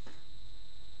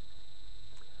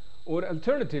 or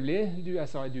alternatively do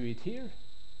as I do it here,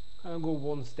 kind of go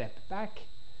one step back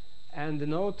and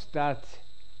note that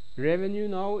revenue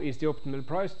now is the optimal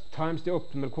price times the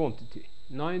optimal quantity,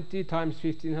 90 times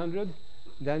 1500.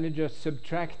 Then we just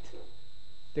subtract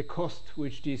the cost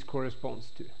which this corresponds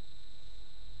to.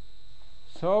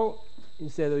 So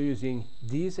instead of using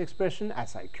this expression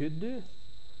as I could do,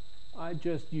 I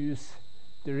just use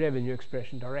the revenue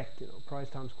expression directly, price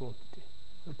times quantity.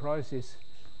 The price is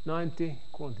 90,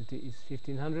 quantity is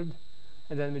 1500,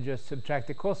 and then we just subtract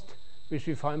the cost, which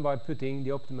we find by putting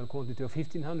the optimal quantity of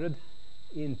 1500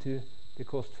 into the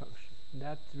cost function.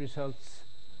 That results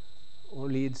or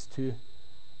leads to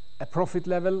a profit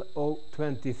level of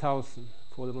 20,000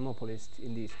 for the monopolist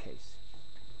in this case.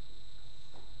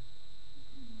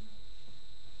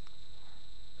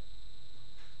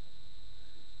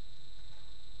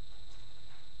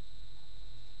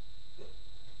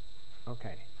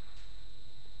 Okay,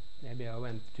 maybe I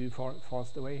went too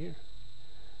fast away here.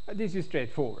 But this is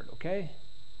straightforward, okay?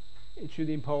 It should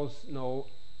impose no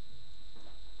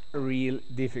real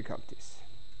difficulties.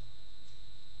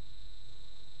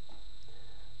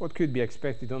 What could be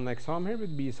expected on the exam here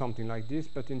would be something like this,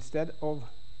 but instead of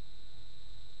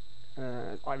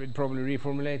I would probably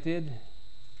reformulate it.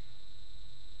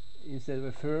 Instead of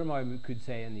a firm, I could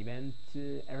say an event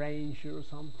arranger or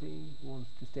something wants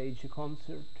to stage a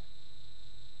concert.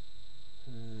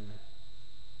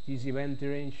 This event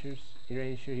arranger,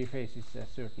 he faces a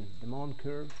certain demand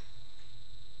curve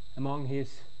among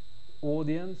his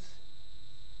audience.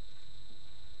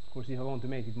 Of course, if I want to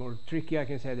make it more tricky, I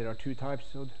can say there are two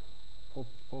types of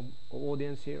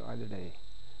audience here. Either they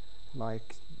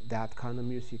like that kind of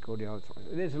music or the other.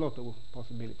 There's a lot of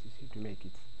possibilities here to make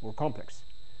it more complex.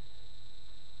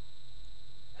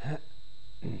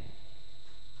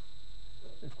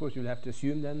 Of course, you'll have to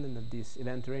assume then that this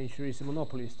event arranger is a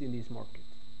monopolist in this market.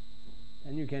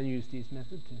 And you can use this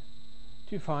method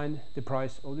to find the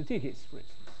price of the tickets, for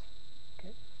instance.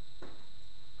 Okay?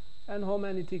 And how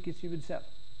many tickets you would sell.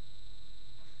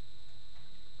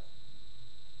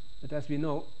 But as we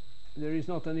know, there is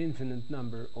not an infinite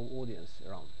number of audience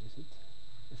around, is it?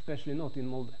 Especially not in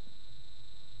Molde.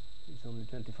 It's only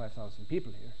 25,000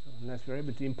 people here, so unless we're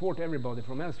able to import everybody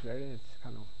from elsewhere, it's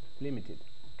kind of limited.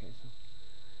 Okay, so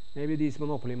maybe this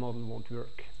monopoly model won't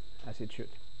work as it should.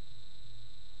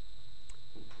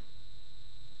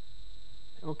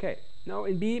 Okay, now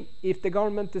in B, if the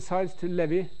government decides to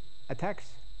levy a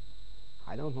tax,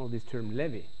 I don't know this term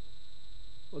levy.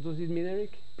 What does it mean,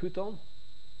 Eric? Put on?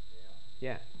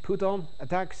 Yeah, put on a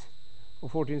tax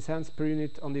of 14 cents per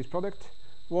unit on this product.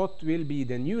 What will be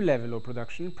the new level of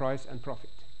production, price and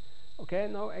profit? Okay,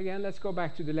 now again let's go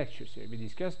back to the lectures here. We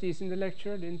discussed this in the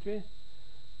lecture, didn't we?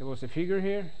 There was a figure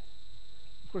here.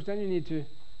 Of course, then you need to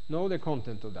know the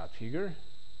content of that figure.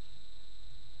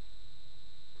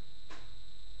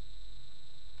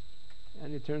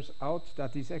 And it turns out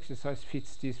that this exercise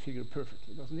fits this figure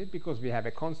perfectly, doesn't it? Because we have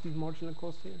a constant marginal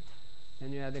cost here.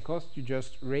 And you add the cost, you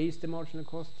just raise the marginal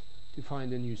cost to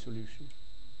find a new solution.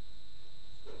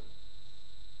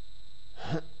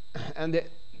 And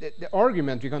the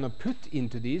argument we're going to put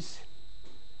into this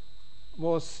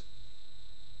was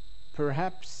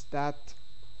perhaps that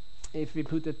if we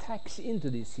put a tax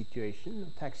into this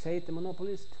situation, taxate the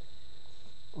monopolist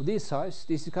of this size,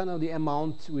 this is kind of the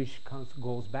amount which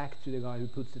goes back to the guy who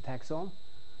puts the tax on.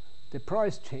 The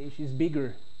price change is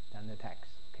bigger than the tax.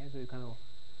 Okay, so it kind of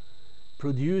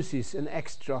produces an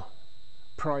extra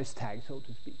price tag, so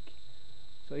to speak.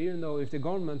 So even though if the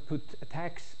government put a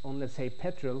tax on, let's say,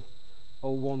 petrol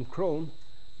of 1 krone,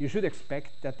 you should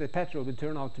expect that the petrol will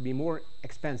turn out to be more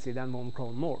expensive than 1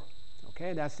 krone more.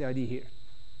 Okay, that's the idea here.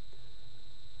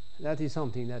 That is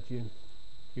something that you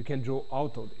can draw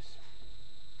out of this.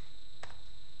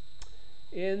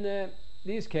 In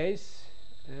this case,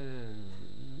 let's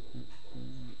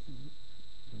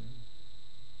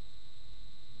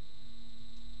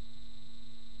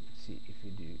see if we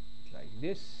do it like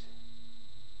this.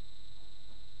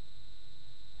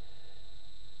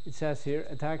 It says here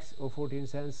a tax of 14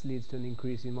 cents leads to an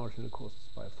increase in marginal costs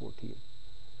by 14.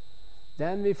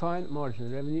 Then we find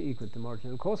marginal revenue equal to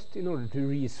marginal cost in order to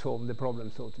resolve the problem,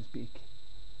 so to speak.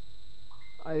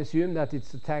 I assume that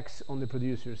it's a tax on the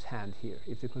producer's hand here.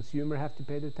 If the consumer have to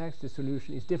pay the tax, the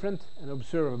solution is different and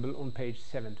observable on page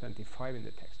 725 in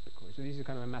the textbook. So this is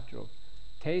kind of a matter of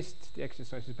taste. The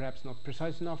exercise is perhaps not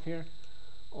precise enough here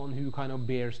on who kind of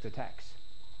bears the tax.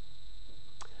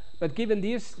 But given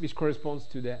this, which corresponds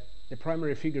to the the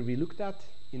primary figure we looked at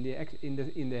in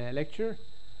the lecture,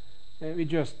 we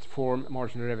just form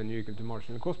marginal revenue equal to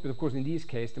marginal cost. But of course, in this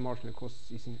case, the marginal cost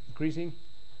is increasing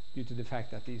due to the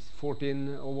fact that this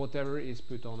 14 or whatever is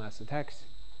put on as a tax.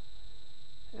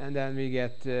 And then we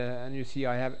get, and you see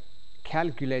I have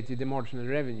calculated the marginal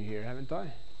revenue here, haven't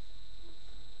I?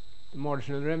 The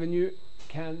marginal revenue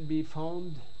can be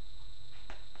found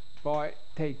by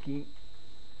taking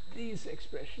this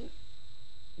expression.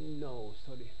 No,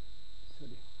 sorry.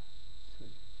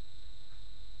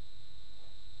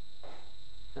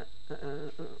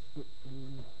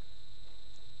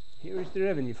 Here is the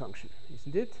revenue function,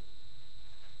 isn't it?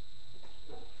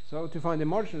 So to find the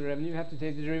marginal revenue, you have to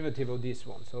take the derivative of this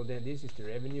one. So then this is the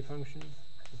revenue function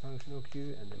as a function of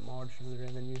Q, and the marginal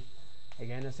revenue,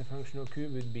 again as a function of Q,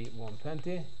 would be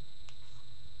 120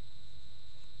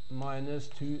 minus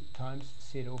 2 times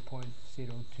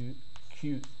 0.02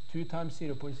 Q. 2 times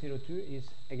 0.02 is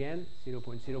again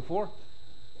 0.04.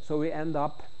 So we end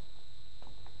up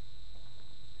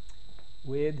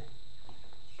with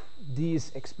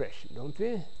this expression, don't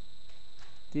we?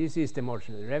 This is the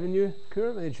marginal revenue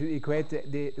curve, and it should equate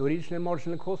the original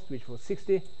marginal cost, which was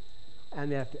 60, and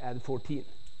we have to add 14.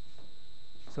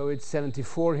 So it's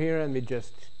 74 here, and we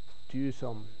just do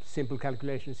some simple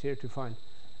calculations here to find.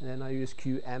 And then I use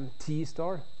QMT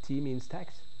star. T means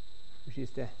tax, which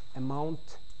is the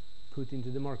amount put into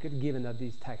the market, given that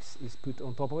this tax is put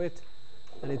on top of it.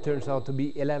 And it turns out to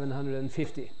be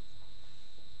 1150.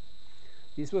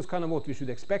 This was kind of what we should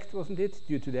expect, wasn't it?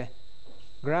 Due to the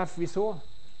graph we saw,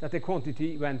 that the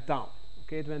quantity went down.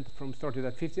 Okay, it went from started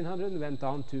at 1500 and went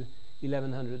down to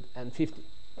 1150.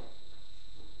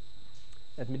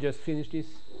 Let me just finish this,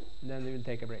 and then we will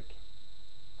take a break.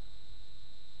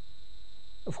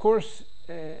 Of course,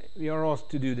 we are asked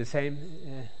to do the same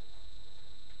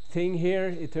thing here.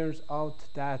 It turns out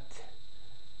that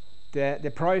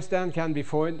the price then can be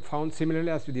found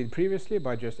similarly as we did previously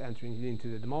by just entering it into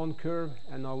the demand curve,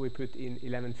 and now we put in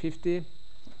 1150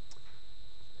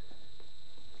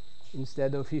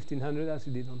 instead of 1500 as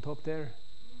we did on top there,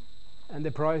 and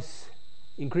the price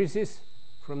increases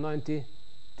from 90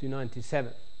 to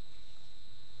 97.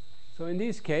 So in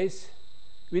this case,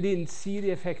 we didn't see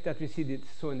the effect that we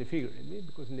saw in the figure, did we?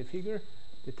 Because in the figure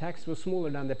the tax was smaller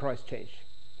than the price change.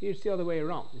 Here's the other way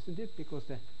around, isn't it? Because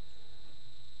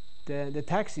the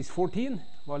tax is 14,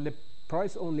 while the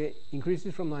price only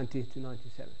increases from 90 to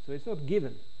 97. So it's not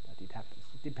given that it happens.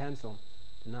 It depends on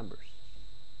the numbers.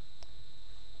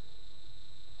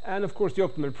 And of course, the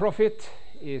optimal profit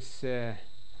is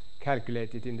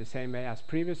calculated in the same way as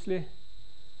previously.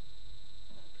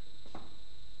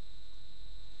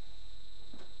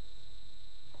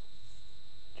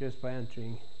 Just by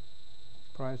entering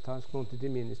price times quantity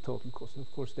minus total cost. And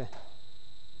of course,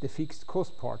 the fixed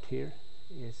cost part here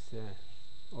is,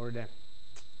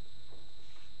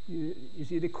 you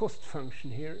see the cost function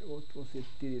here. What was it?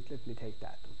 Let me take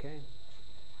that. Okay.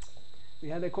 We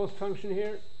had a cost function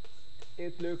here.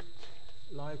 It looked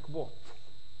like what?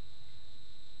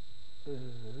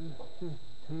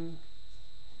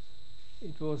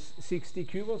 It was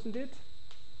 60Q, wasn't it?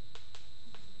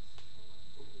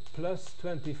 Plus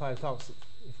 25,000,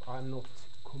 if I'm not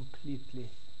completely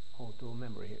out of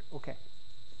memory here. Okay.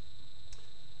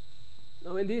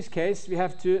 Now in this case, we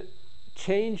have to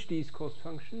change this cost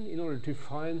function in order to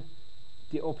find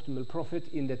the optimal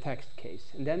profit in the tax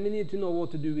case. And then we need to know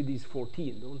what to do with these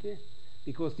 14, don't we?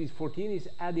 Because this 14 is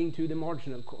adding to the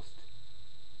marginal cost.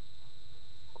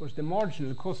 Of course, the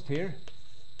marginal cost here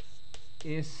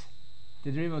is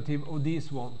the derivative of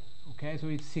this one. Okay, so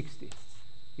it's 60.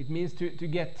 It means to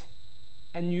get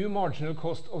a new marginal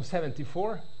cost of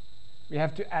 74, we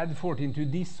have to add 14 to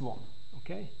this one.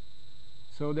 Okay,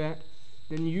 so the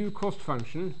new cost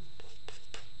function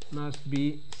must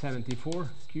be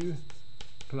 74Q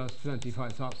plus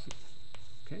 25,000.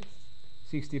 Okay,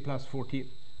 60 plus 14.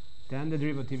 Then the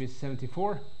derivative is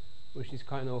 74, which is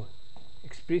kind of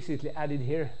explicitly added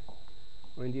here,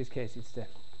 or in this case it's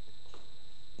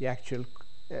the actual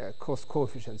cost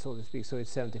coefficient, so to speak. So it's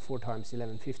 74 times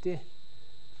 1150,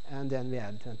 and then we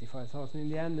add 25,000 in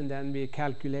the end, and then we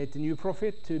calculate the new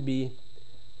profit to be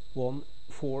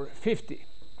 1450.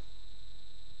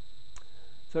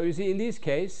 So you see, in this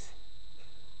case,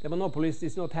 the monopolist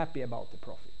is not happy about the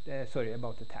profit.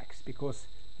 About the tax, because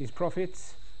his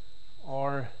profits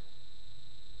are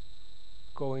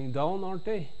going down, aren't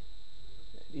they?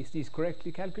 Is this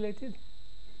correctly calculated?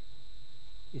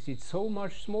 Is it so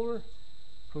much smaller,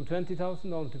 from 20,000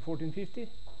 down to 1450?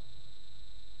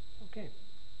 Okay.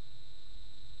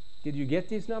 Did you get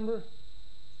this number?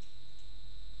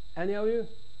 Any of you?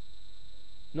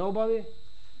 Nobody?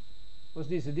 Was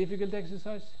this a difficult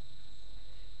exercise?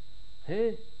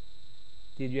 Huh?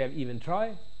 Did you have even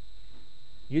try?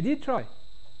 You did try.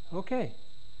 Okay.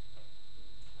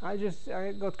 I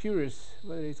got curious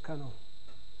whether it's kind of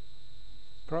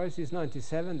price is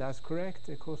 97, that's correct.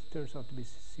 The cost turns out to be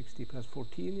 60 plus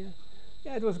 14, yeah.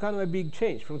 Yeah, it was kind of a big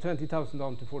change from 20,000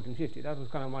 down to 1450. That was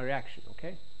kind of my reaction,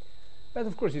 okay? But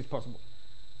of course it's possible.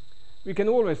 We can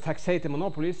always taxate a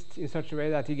monopolist in such a way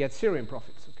that he gets zero in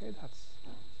profits, okay?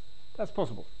 That's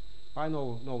possible, by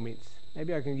no means.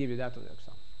 Maybe I can give you that on the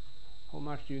exam. How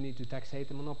much do you need to taxate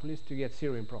a monopolist to get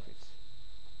zero in profits?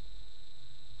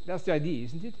 That's the idea,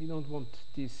 isn't it? You don't want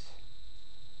these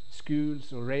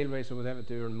schools or railways or whatever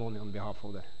to earn money on behalf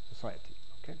of the society,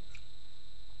 okay?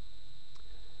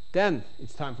 Then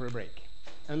it's time for a break,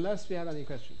 unless we have any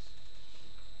questions.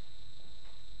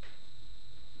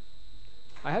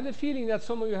 I have the feeling that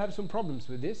some of you have some problems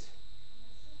with this.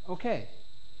 Okay,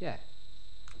 yeah.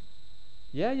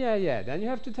 Yeah. Then you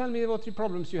have to tell me what the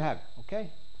problems you have, okay?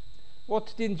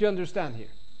 What didn't you understand here?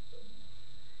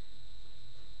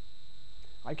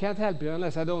 I can't help you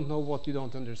unless I don't know what you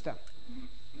don't understand.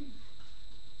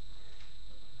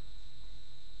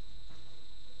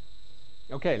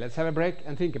 Okay, let's have a break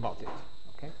and think about it,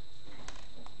 okay?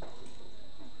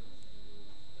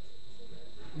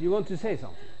 You want to say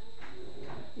something?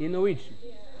 In Norwegian?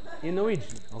 In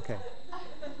Norwegian, okay.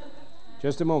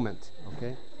 Just a moment,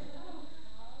 okay?